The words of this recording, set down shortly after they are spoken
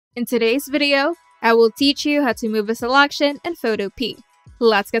In today's video, I will teach you how to move a selection in Photopea.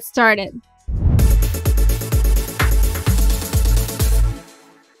 Let's get started.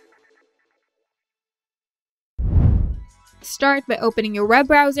 Start by opening your web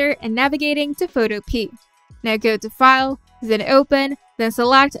browser and navigating to Photopea. Now go to File, then Open, then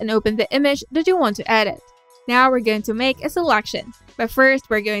select and open the image that you want to edit. Now we're going to make a selection, but first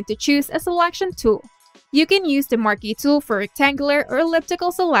we're going to choose a selection tool. You can use the marquee tool for rectangular or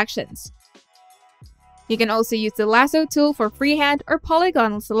elliptical selections. You can also use the lasso tool for freehand or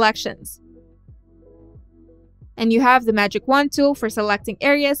polygonal selections. And you have the magic wand tool for selecting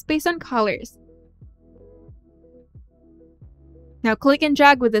areas based on colors. Now click and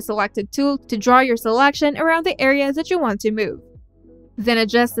drag with the selected tool to draw your selection around the areas that you want to move. Then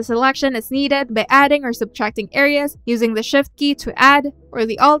adjust the selection as needed by adding or subtracting areas using the Shift key to add or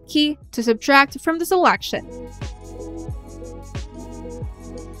the Alt key to subtract from the selection.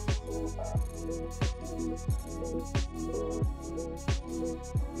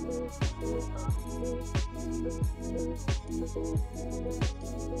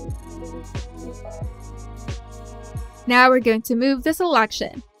 Now we're going to move the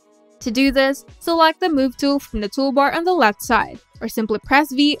selection. To do this, select the Move tool from the toolbar on the left side, or simply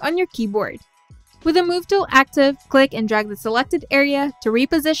press V on your keyboard. With the Move tool active, click and drag the selected area to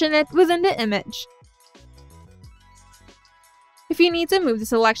reposition it within the image. If you need to move the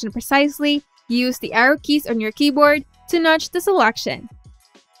selection precisely, use the arrow keys on your keyboard to nudge the selection.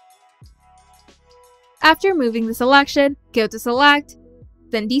 After moving the selection, go to Select,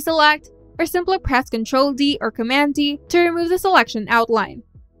 then Deselect, or simply press Ctrl D or Command D to remove the selection outline.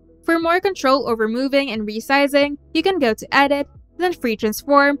 For more control over moving and resizing, you can go to Edit, then Free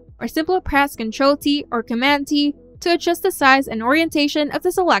Transform, or simply press Ctrl T or Command T to adjust the size and orientation of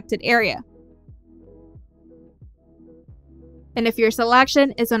the selected area. And if your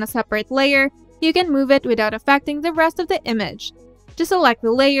selection is on a separate layer, you can move it without affecting the rest of the image. Just select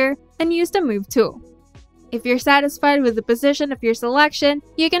the layer and use the Move tool. If you're satisfied with the position of your selection,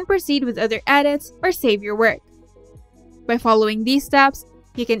 you can proceed with other edits or save your work. By following these steps,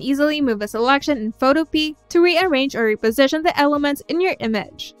 you can easily move a selection in Photopea to rearrange or reposition the elements in your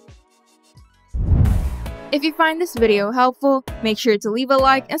image. If you find this video helpful, make sure to leave a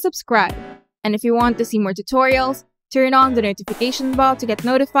like and subscribe. And if you want to see more tutorials, turn on the notification bell to get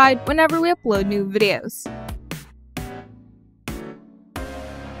notified whenever we upload new videos.